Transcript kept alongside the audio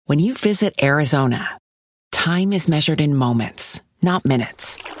When you visit Arizona, time is measured in moments, not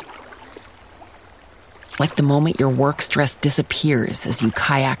minutes. Like the moment your work stress disappears as you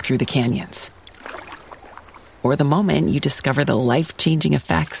kayak through the canyons. Or the moment you discover the life-changing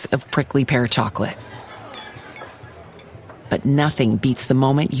effects of prickly pear chocolate. But nothing beats the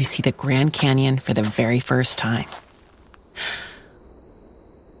moment you see the Grand Canyon for the very first time.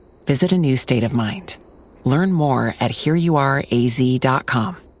 Visit a new state of mind. Learn more at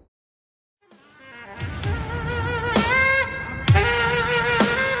hereyouareaz.com.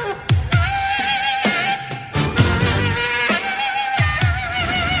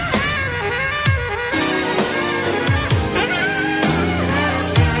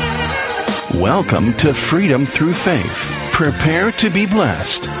 Welcome to Freedom Through Faith. Prepare to be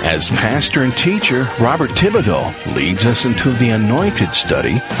blessed as pastor and teacher Robert Thibodeau leads us into the Anointed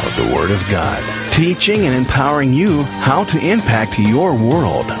study of the Word of God, teaching and empowering you how to impact your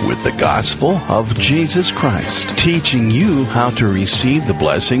world with the gospel of Jesus Christ, teaching you how to receive the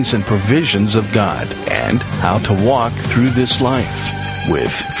blessings and provisions of God and how to walk through this life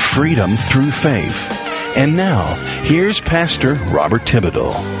with freedom through faith. And now, here's Pastor Robert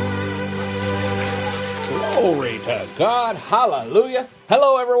Thibodeau. Glory to God. Hallelujah.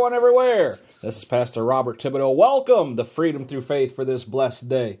 Hello, everyone, everywhere. This is Pastor Robert Thibodeau. Welcome to Freedom Through Faith for this blessed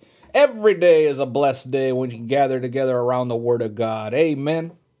day. Every day is a blessed day when you can gather together around the Word of God.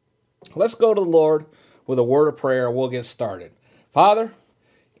 Amen. Let's go to the Lord with a word of prayer. We'll get started. Father,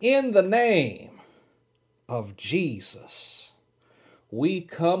 in the name of Jesus, we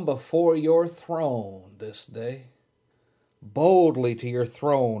come before your throne this day, boldly to your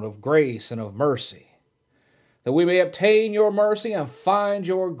throne of grace and of mercy, that we may obtain your mercy and find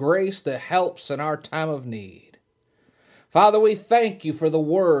your grace that helps in our time of need. Father, we thank you for the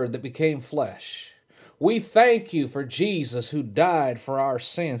Word that became flesh. We thank you for Jesus who died for our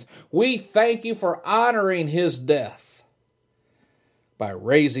sins. We thank you for honoring his death by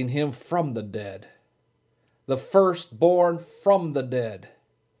raising him from the dead, the firstborn from the dead,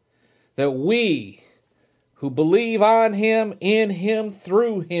 that we who believe on him, in him,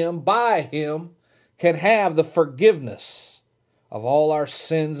 through him, by him, can have the forgiveness of all our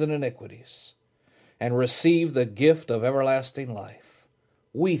sins and iniquities and receive the gift of everlasting life.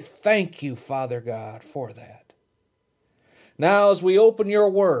 We thank you, Father God, for that. Now, as we open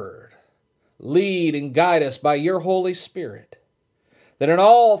your word, lead and guide us by your Holy Spirit, that in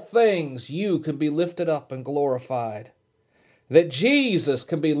all things you can be lifted up and glorified, that Jesus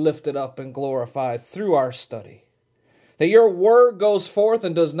can be lifted up and glorified through our study, that your word goes forth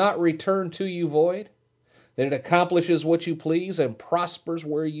and does not return to you void, that it accomplishes what you please and prospers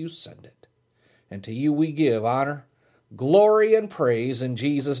where you send it. And to you we give honor, glory, and praise in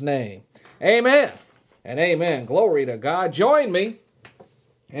Jesus' name. Amen and amen. Glory to God. Join me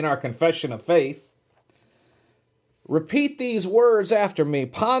in our confession of faith. Repeat these words after me.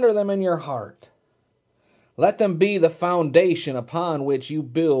 Ponder them in your heart. Let them be the foundation upon which you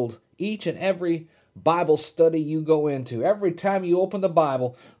build each and every Bible study you go into. Every time you open the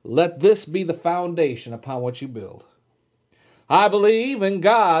Bible, let this be the foundation upon which you build. I believe in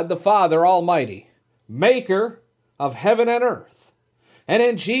God the Father Almighty, maker of heaven and earth, and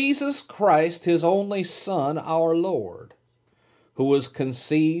in Jesus Christ, his only Son, our Lord, who was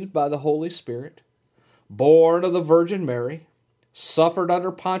conceived by the Holy Spirit, born of the Virgin Mary, suffered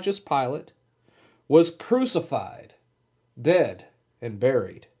under Pontius Pilate, was crucified, dead, and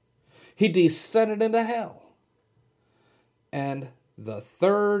buried. He descended into hell. And the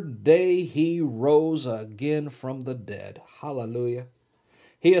third day he rose again from the dead. Hallelujah.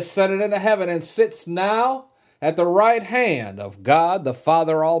 He ascended into heaven and sits now at the right hand of God the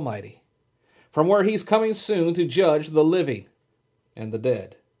Father Almighty, from where he's coming soon to judge the living and the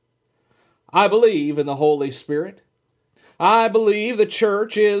dead. I believe in the Holy Spirit. I believe the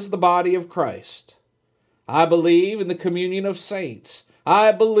church is the body of Christ. I believe in the communion of saints.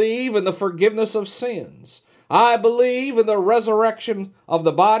 I believe in the forgiveness of sins. I believe in the resurrection of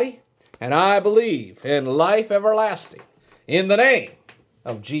the body. And I believe in life everlasting. In the name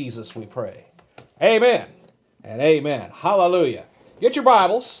of Jesus we pray. Amen and amen. Hallelujah. Get your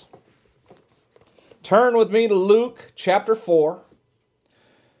Bibles. Turn with me to Luke chapter 4,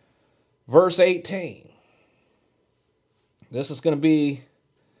 verse 18. This is going to be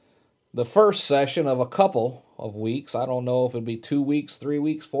the first session of a couple of weeks. I don't know if it'll be 2 weeks, 3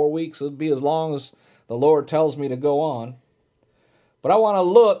 weeks, 4 weeks. It'll be as long as the Lord tells me to go on. But I want to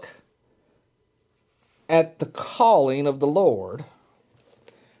look at the calling of the Lord,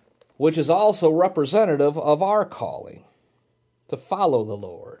 which is also representative of our calling to follow the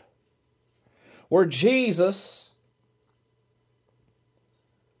Lord. Where Jesus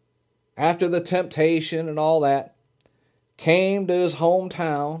after the temptation and all that, came to his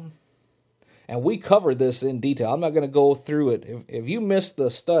hometown. And we covered this in detail. I'm not going to go through it. If you missed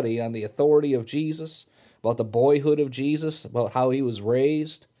the study on the authority of Jesus, about the boyhood of Jesus, about how he was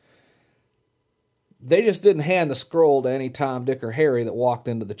raised, they just didn't hand the scroll to any Tom, Dick, or Harry that walked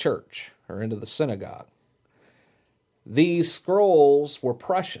into the church or into the synagogue. These scrolls were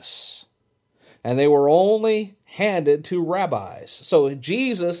precious, and they were only handed to rabbis. So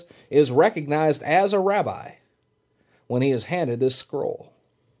Jesus is recognized as a rabbi when he is handed this scroll.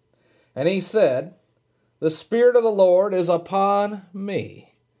 And he said, "The Spirit of the Lord is upon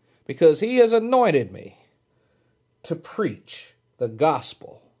me, because he has anointed me to preach the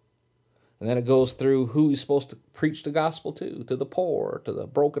gospel." And then it goes through who he's supposed to preach the gospel to the poor, to the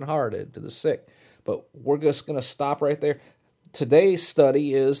brokenhearted, to the sick. But we're just going to stop right there. Today's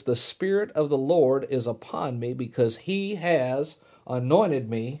study is the Spirit of the Lord is upon me because he has anointed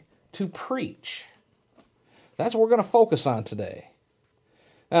me to preach. That's what we're going to focus on today.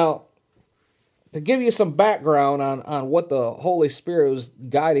 Now, to give you some background on what the Holy Spirit was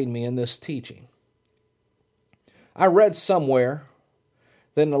guiding me in this teaching, I read somewhere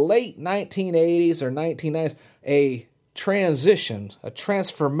that in the late 1980s or 1990s, a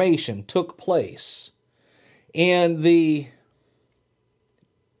transformation took place in the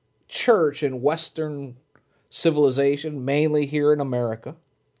church in Western civilization, mainly here in America.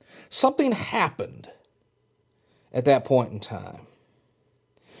 Something happened at that point in time.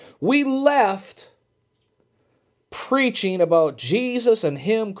 We left preaching about Jesus and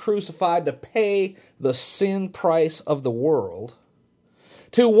him crucified to pay the sin price of the world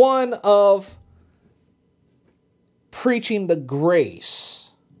to one of preaching the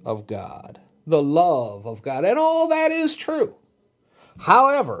grace of God, the love of God, and all that is true.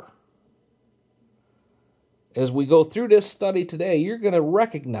 However, as we go through this study today, you're going to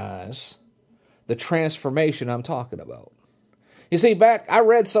recognize the transformation I'm talking about. You see, I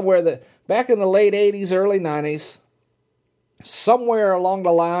read somewhere that back in the late 80s, early 90s, somewhere along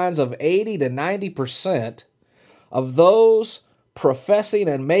the lines of 80 to 90% of those professing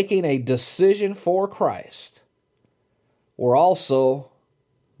and making a decision for Christ were also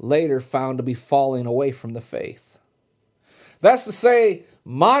later found to be falling away from the faith. That's to say,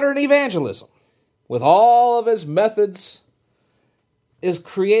 modern evangelism, with all of its methods, is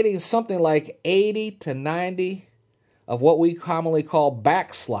creating something like 80 to 90 of what we commonly call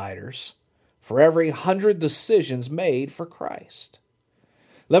backsliders for every 100 decisions made for Christ.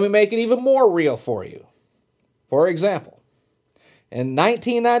 Let me make it even more real for you. For example, in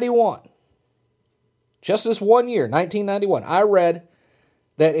 1991, just this one year, 1991, I read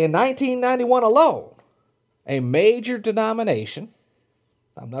that in 1991 alone, a major denomination,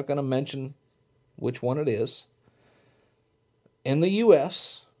 I'm not going to mention which one it is, in the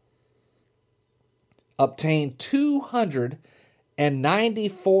U.S., obtained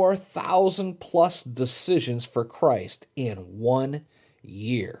 294,000 plus decisions for Christ in 1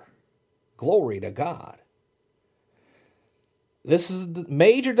 year. Glory to God. This is the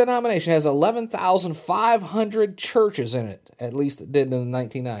major denomination, has 11,500 churches in it, at least it did in the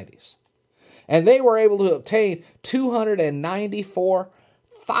 1990s. And they were able to obtain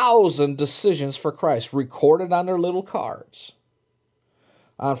 294,000 decisions for Christ recorded on their little cards.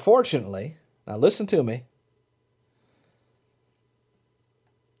 Unfortunately, now listen to me,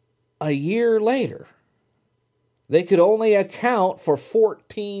 a year later, they could only account for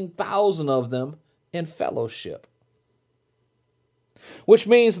 14,000 of them in fellowship, which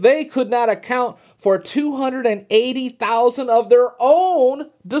means they could not account for 280,000 of their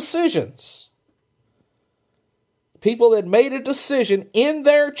own decisions. People that made a decision in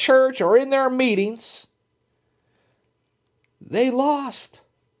their church or in their meetings, they lost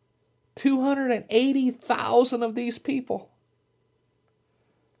 280,000 of these people.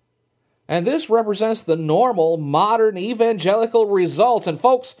 And this represents the normal modern evangelical results. And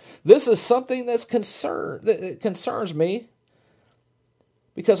folks, this is something that concerns me.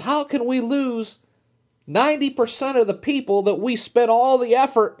 Because how can we lose 90% of the people that we spent all the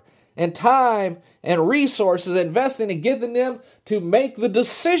effort and time and resources investing in getting them to make the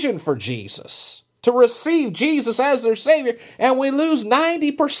decision for Jesus, to receive Jesus as their Savior, and we lose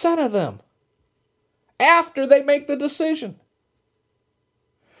 90% of them after they make the decision?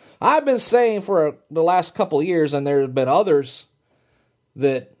 I've been saying for the last couple of years, and there have been others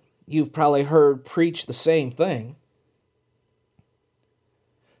that you've probably heard preach the same thing,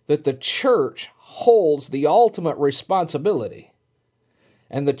 that the church holds the ultimate responsibility.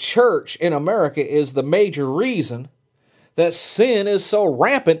 And the church in America is the major reason that sin is so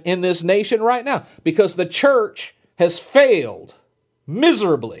rampant in this nation right now. Because the church has failed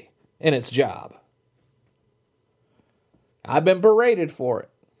miserably in its job. I've been berated for it.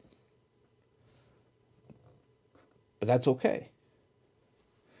 But that's okay.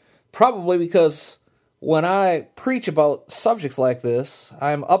 Probably because when I preach about subjects like this,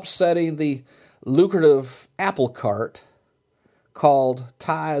 I'm upsetting the lucrative apple cart called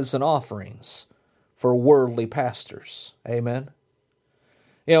tithes and offerings for worldly pastors. Amen.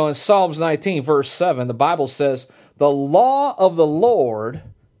 You know, in Psalms 19, verse 7, the Bible says, "The law of the Lord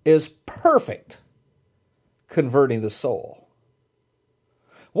is perfect, converting the soul."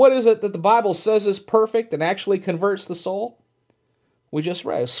 What is it that the Bible says is perfect and actually converts the soul? We just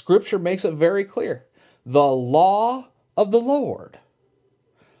read. Scripture makes it very clear. The law of the Lord.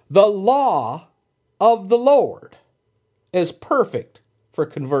 The law of the Lord is perfect for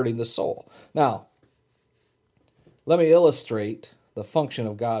converting the soul. Now, let me illustrate the function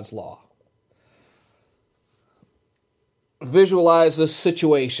of God's law. Visualize this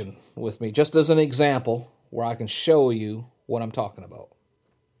situation with me, just as an example where I can show you what I'm talking about.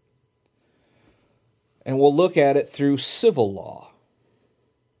 And we'll look at it through civil law.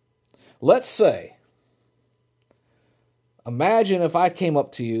 Let's say, imagine if I came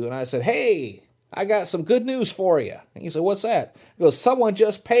up to you and I said, "Hey, I got some good news for you." And you say, "What's that?" He goes, "Someone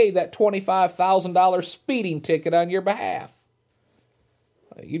just paid that $25,000 speeding ticket on your behalf."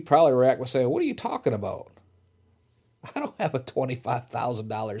 You'd probably react with saying, "What are you talking about? I don't have a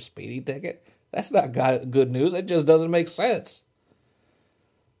 $25,000 speeding ticket. That's not good news. It just doesn't make sense."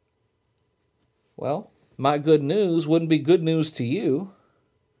 Well, my good news wouldn't be good news to you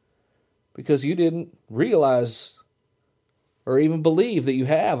because you didn't realize or even believe that you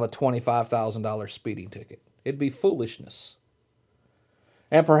have a $25,000 speeding ticket. It'd be foolishness.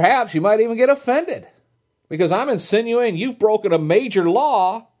 And perhaps you might even get offended because I'm insinuating you've broken a major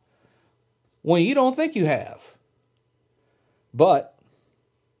law when you don't think you have. But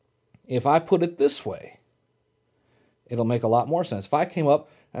if I put it this way, it'll make a lot more sense. If I came up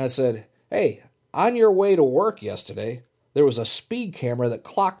and I said, "Hey, on your way to work yesterday, there was a speed camera that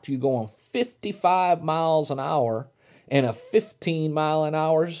clocked you going 55 miles an hour in a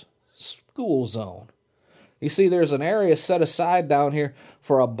 15-mile-an-hour school zone. You see, there's an area set aside down here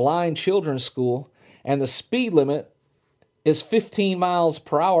for a blind children's school, and the speed limit is 15 miles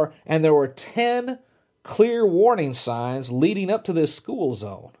per hour, and there were 10 clear warning signs leading up to this school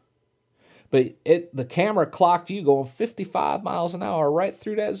zone. But the camera clocked you going 55 miles an hour right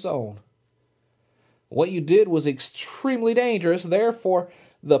through that zone. What you did was extremely dangerous. Therefore,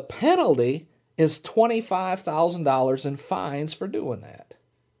 the penalty is $25,000 in fines for doing that.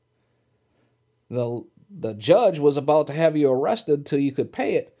 The judge was about to have you arrested till you could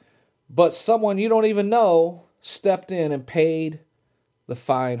pay it, but someone you don't even know stepped in and paid the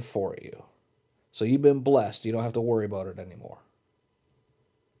fine for you. So you've been blessed. You don't have to worry about it anymore.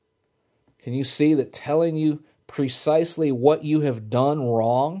 Can you see that telling you precisely what you have done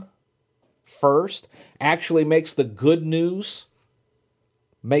wrong first actually makes the good news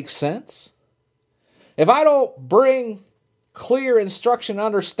make sense? If I don't bring clear instruction and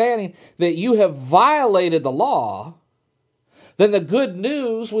understanding that you have violated the law, then the good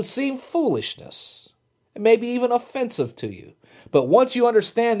news would seem foolishness and maybe even offensive to you. But once you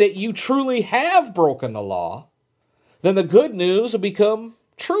understand that you truly have broken the law, then the good news will become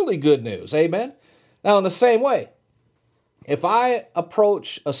truly good news. Amen? Now, in the same way, if I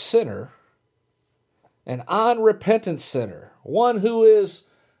approach a sinner, an unrepentant sinner, one who is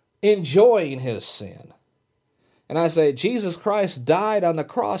enjoying his sin, and I say, "Jesus Christ died on the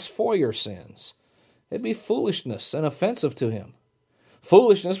cross for your sins," it'd be foolishness and offensive to him.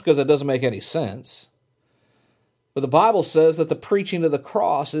 Foolishness because it doesn't make any sense. But the Bible says that the preaching of the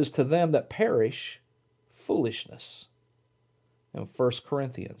cross is to them that perish foolishness. In 1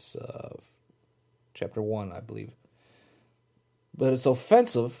 Corinthians chapter 1, I believe. But it's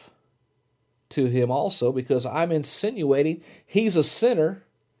offensive to him also because I'm insinuating he's a sinner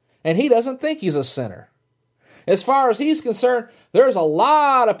and he doesn't think he's a sinner. As far as he's concerned, there's a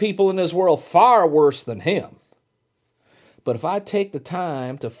lot of people in this world far worse than him. But if I take the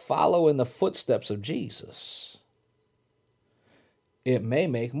time to follow in the footsteps of Jesus, it may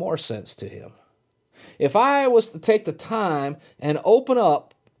make more sense to him. If I was to take the time and open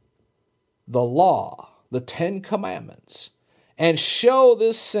up the law, the 10 Commandments, and show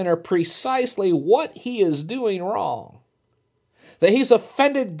this sinner precisely what he is doing wrong, that he's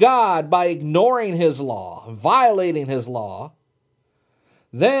offended God by ignoring his law, violating his law,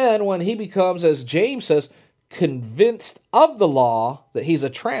 then when he becomes, as James says, convinced of the law that he's a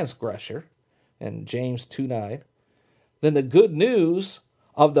transgressor, in James 2:9, then the good news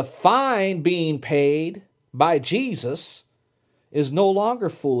of the fine being paid by Jesus is no longer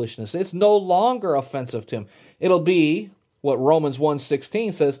foolishness. It's no longer offensive to him. It'll be what Romans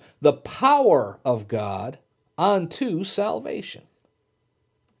 1:16 says, the power of God unto salvation.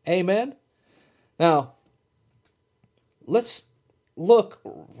 Amen? Now, let's look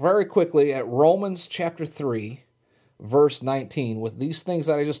very quickly at Romans chapter 3, verse 19, with these things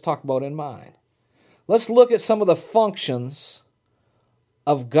that I just talked about in mind. Let's look at some of the functions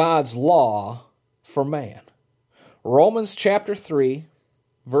of God's law for man. Romans chapter 3,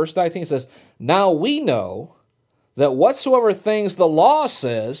 verse 19 says, now we know that whatsoever things the law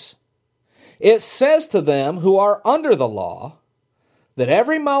says, it says to them who are under the law, that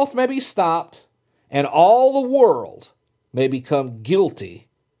every mouth may be stopped, and all the world may become guilty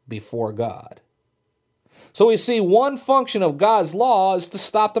before God. So we see one function of God's law is to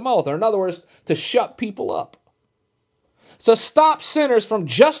stop the mouth, or in other words, to shut people up. To stop sinners from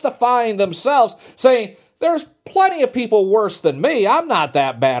justifying themselves, saying, there's plenty of people worse than me. I'm not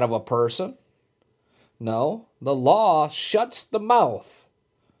that bad of a person. No, the law shuts the mouth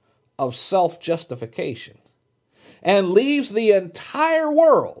of self-justification and leaves the entire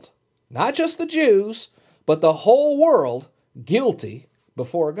world, not just the Jews, but the whole world, guilty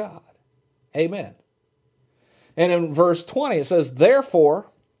before God. Amen. And in verse 20 it says,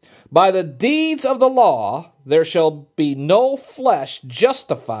 therefore, by the deeds of the law there shall be no flesh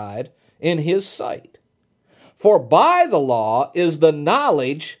justified in his sight. For by the law is the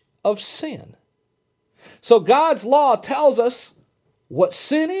knowledge of sin. So God's law tells us what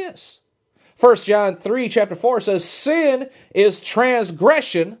sin is. 1 John 3, chapter 4 says, sin is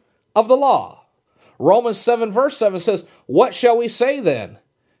transgression of the law. Romans 7, verse 7 says, what shall we say then?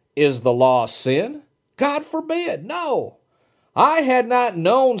 Is the law sin? God forbid. No. I had not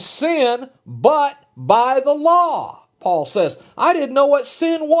known sin but by the law. Paul says, I didn't know what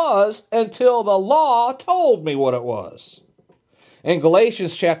sin was until the law told me what it was. In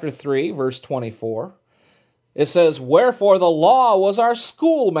Galatians chapter 3, verse 24, it says, wherefore the law was our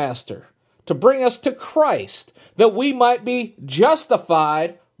schoolmaster to bring us to Christ, that we might be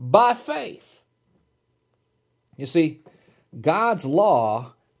justified by faith. You see, God's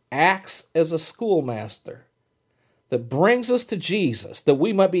law acts as a schoolmaster that brings us to Jesus, that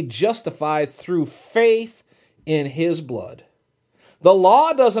we might be justified through faith in his blood. The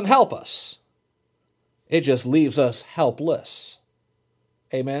law doesn't help us. It just leaves us helpless.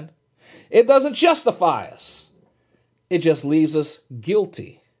 Amen? It doesn't justify us. It just leaves us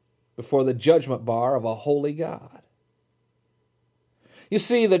guilty before the judgment bar of a holy God. You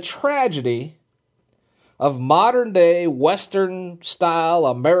see, the tragedy of modern day Western style,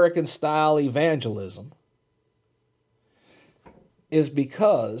 American style evangelism is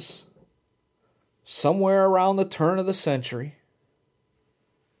because somewhere around the turn of the century,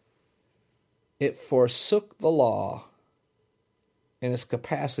 it forsook the law in its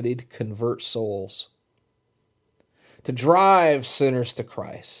capacity to convert souls, to drive sinners to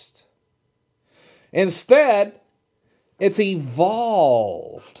Christ. Instead, it's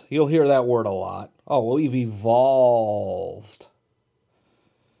evolved. You'll hear that word a lot. Oh, well, we've evolved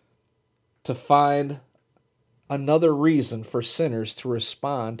to find another reason for sinners to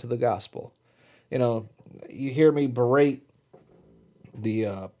respond to the gospel. You know, you hear me berate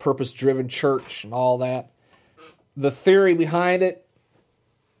the purpose-driven church and all that. The theory behind it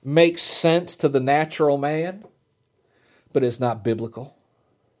makes sense to the natural man, but it's not biblical.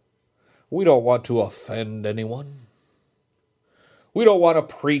 We don't want to offend anyone. We don't want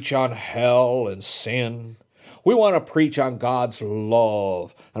to preach on hell and sin. We want to preach on God's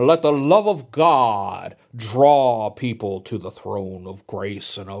love and let the love of God draw people to the throne of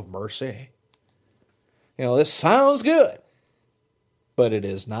grace and of mercy. You know, this sounds good, but it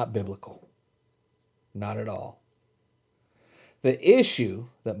is not biblical. Not at all. The issue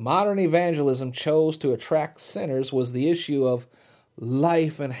that modern evangelism chose to attract sinners was the issue of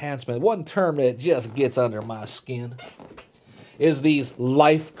life enhancement. One term that just gets under my skin is these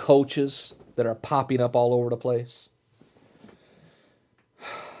life coaches that are popping up all over the place.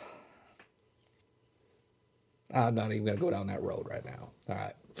 I'm not even going to go down that road right now. All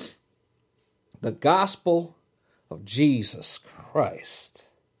right. The gospel of Jesus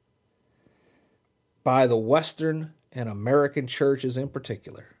Christ by the Western and American churches in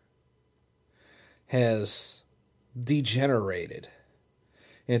particular has degenerated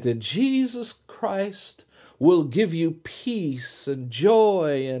into Jesus Christ will give you peace and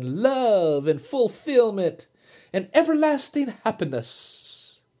joy and love and fulfillment and everlasting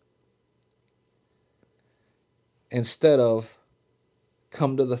happiness. Instead of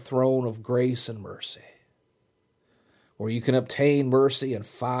come to the throne of grace and mercy, where you can obtain mercy and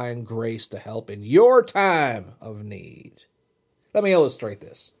find grace to help in your time of need. Let me illustrate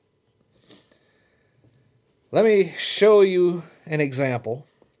this. Let me show you an example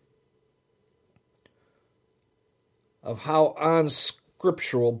of how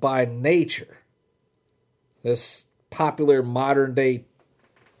unscriptural by nature this popular modern day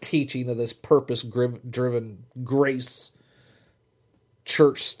teaching of this purpose-driven grace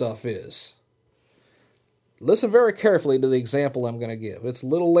church stuff is. Listen very carefully to the example I'm going to give. It's a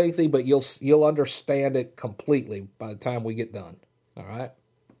little lengthy, but you'll understand it completely by the time we get done. All right?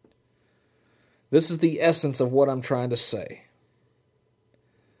 This is the essence of what I'm trying to say.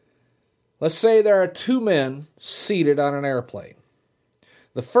 Let's say there are two men seated on an airplane.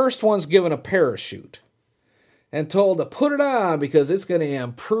 The first one's given a parachute and told to put it on because it's going to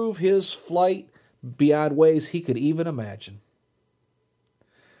improve his flight beyond ways he could even imagine.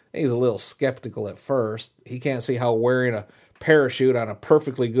 He's a little skeptical at first. He can't see how wearing a parachute on a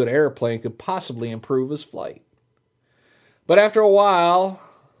perfectly good airplane could possibly improve his flight. But after a while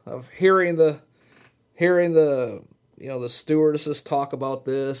of hearing the stewardesses talk about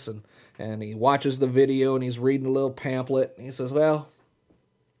this, and he watches the video and he's reading a little pamphlet, and he says, well,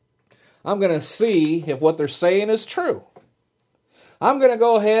 I'm going to see if what they're saying is true. I'm going to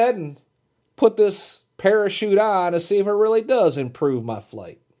go ahead and put this parachute on to see if it really does improve my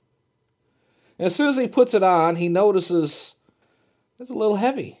flight. And as soon as he puts it on, he notices it's a little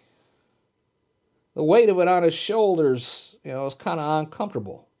heavy. The weight of it on his shoulders, is kind of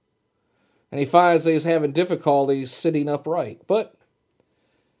uncomfortable. And he finds that he's having difficulty sitting upright. But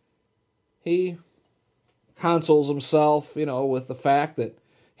he consoles himself, with the fact that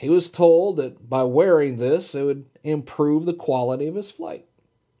he was told that by wearing this, it would improve the quality of his flight.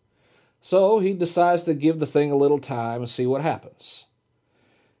 So he decides to give the thing a little time and see what happens.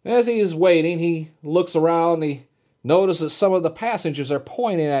 As he is waiting, he looks around and he notices some of the passengers are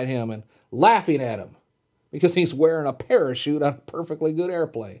pointing at him and laughing at him because he's wearing a parachute on a perfectly good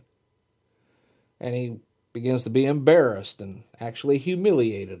airplane. And he begins to be embarrassed and actually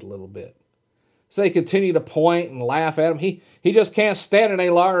humiliated a little bit. So they continue to point and laugh at him. He just can't stand it any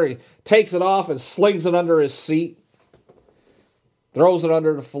longer. He takes it off and slings it under his seat, throws it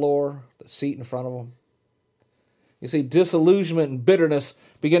under the floor, the seat in front of him. You see, disillusionment and bitterness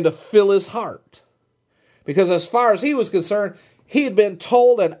begin to fill his heart. Because as far as he was concerned, he had been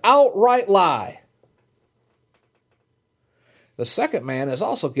told an outright lie. The second man is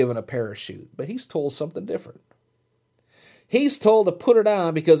also given a parachute, but he's told something different. He's told to put it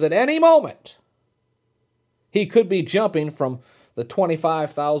on because at any moment, he could be jumping from the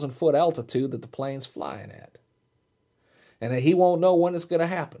 25,000 foot altitude that the plane's flying at. And that he won't know when it's going to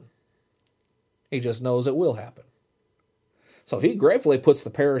happen. He just knows it will happen. So he gratefully puts the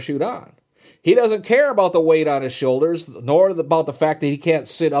parachute on. He doesn't care about the weight on his shoulders, nor about the fact that he can't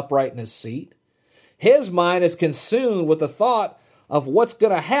sit upright in his seat. His mind is consumed with the thought of what's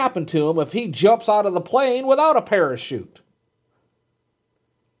going to happen to him if he jumps out of the plane without a parachute.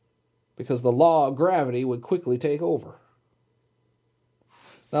 Because the law of gravity would quickly take over.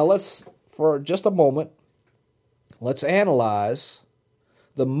 Now for just a moment, let's analyze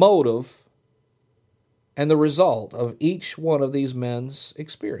the motive and the result of each one of these men's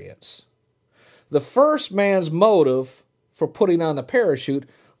experience. The first man's motive for putting on the parachute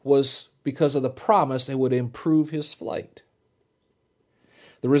was because of the promise it would improve his flight.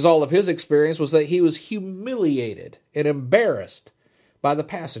 The result of his experience was that he was humiliated and embarrassed by the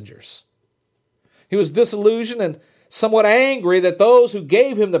passengers. He was disillusioned and somewhat angry that those who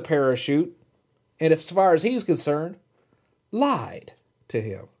gave him the parachute, and as far as he's concerned, lied to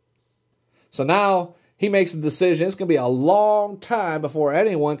him. So now he makes a decision. It's going to be a long time before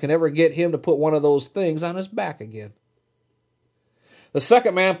anyone can ever get him to put one of those things on his back again. The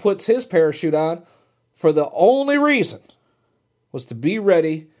second man puts his parachute on for the only reason was to be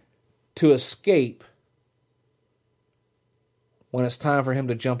ready to escape when it's time for him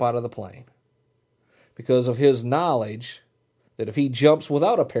to jump out of the plane. Because of his knowledge that if he jumps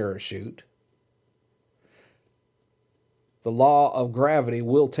without a parachute, the law of gravity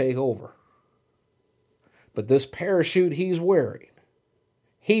will take over. But this parachute he's wearing,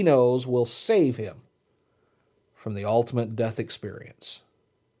 he knows will save him from the ultimate death experience.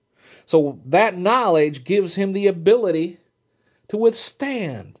 So that knowledge gives him the ability to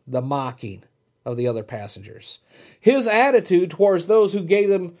withstand the mocking of the other passengers. His attitude towards those who gave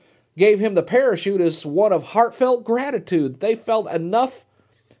him the parachute is one of heartfelt gratitude. They felt enough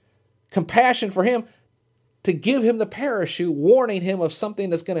compassion for him to give him the parachute, warning him of something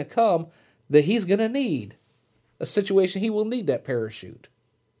that's going to come that he's going to need. A situation he will need that parachute.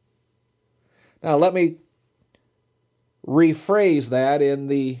 Now let me rephrase that in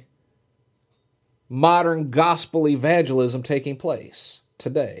the modern gospel evangelism taking place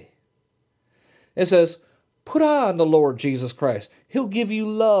today. It says, put on the Lord Jesus Christ. He'll give you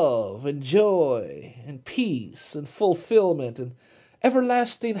love and joy and peace and fulfillment and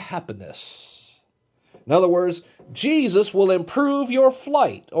everlasting happiness. In other words, Jesus will improve your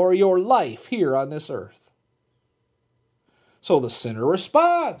flight or your life here on this earth. So the sinner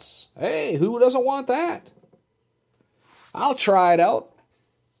responds, hey, who doesn't want that? I'll try it out.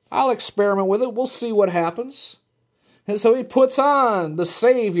 I'll experiment with it. We'll see what happens. And so he puts on the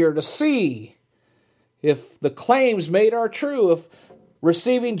Savior to see if the claims made are true, if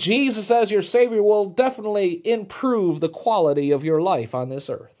receiving Jesus as your Savior will definitely improve the quality of your life on this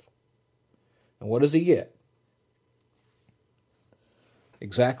earth. And what does he get?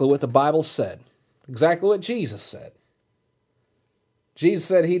 Exactly what the Bible said. Exactly what Jesus said. Jesus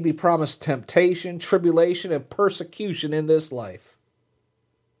said he'd be promised temptation, tribulation, and persecution in this life.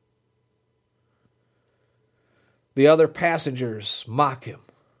 The other passengers mock him.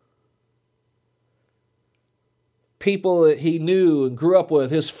 People that he knew and grew up with,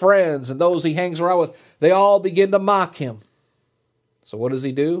 his friends and those he hangs around with, they all begin to mock him. So what does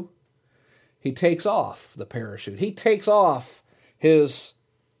he do? He takes off the parachute. He takes off his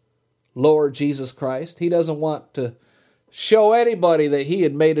Lord Jesus Christ. He doesn't want to show anybody that he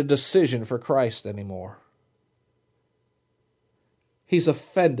had made a decision for Christ anymore. He's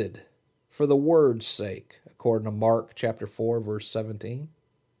offended for the word's sake, according to Mark chapter 4, verse 17.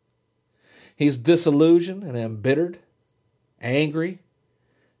 He's disillusioned and embittered, angry,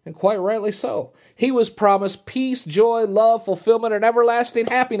 and quite rightly so. He was promised peace, joy, love, fulfillment, and everlasting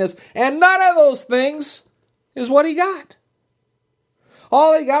happiness, and none of those things is what he got.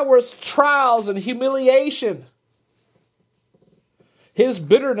 All he got was trials and humiliation. His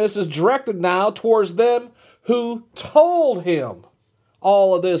bitterness is directed now towards them who told him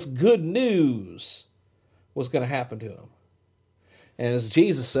all of this good news was going to happen to him. And as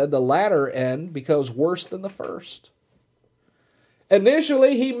Jesus said, the latter end becomes worse than the first.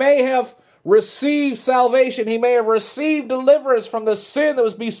 Initially, he may have received salvation. He may have received deliverance from the sin that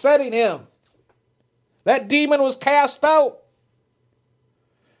was besetting him. That demon was cast out.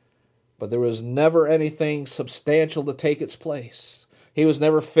 But there was never anything substantial to take its place. He was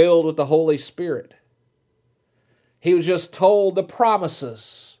never filled with the Holy Spirit. He was just told the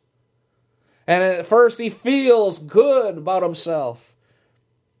promises. And at first he feels good about himself.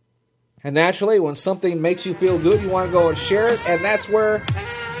 And naturally, when something makes you feel good, you want to go and share it. And that's where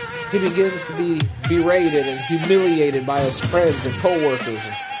he begins to be berated and humiliated by his friends and co-workers,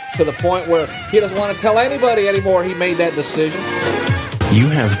 to the point where he doesn't want to tell anybody anymore he made that decision. You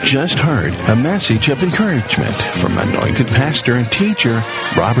have just heard a message of encouragement from anointed pastor and teacher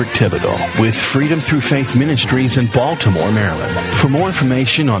Robert Thibodeau with Freedom Through Faith Ministries in Baltimore, Maryland. For more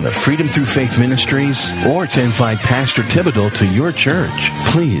information on the Freedom Through Faith Ministries or to invite Pastor Thibodeau to your church,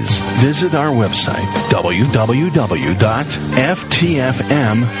 please visit our website, www.ftfm.org.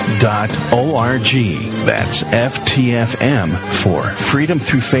 That's FTFM for Freedom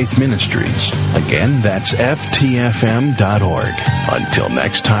Through Faith Ministries. Again, that's FTFM.org. Until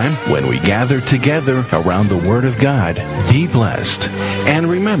next time, when we gather together around the Word of God, be blessed. And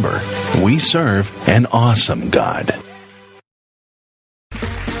remember, we serve an awesome God.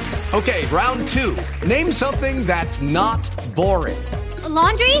 Okay, round two. Name something that's not boring. A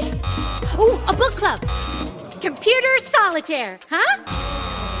laundry? Ooh, a book club. Computer solitaire, huh?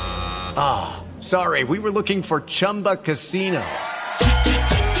 Ah, sorry, we were looking for Chumba Casino.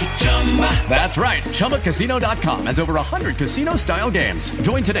 That's right. ChumbaCasino.com has over 100 casino-style games.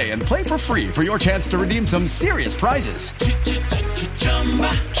 Join today and play for free for your chance to redeem some serious prizes.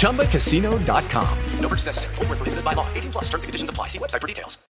 ChumbaCasino.com. No purchase necessary. Void where prohibited by law. 18+. Terms and conditions apply. See website for details.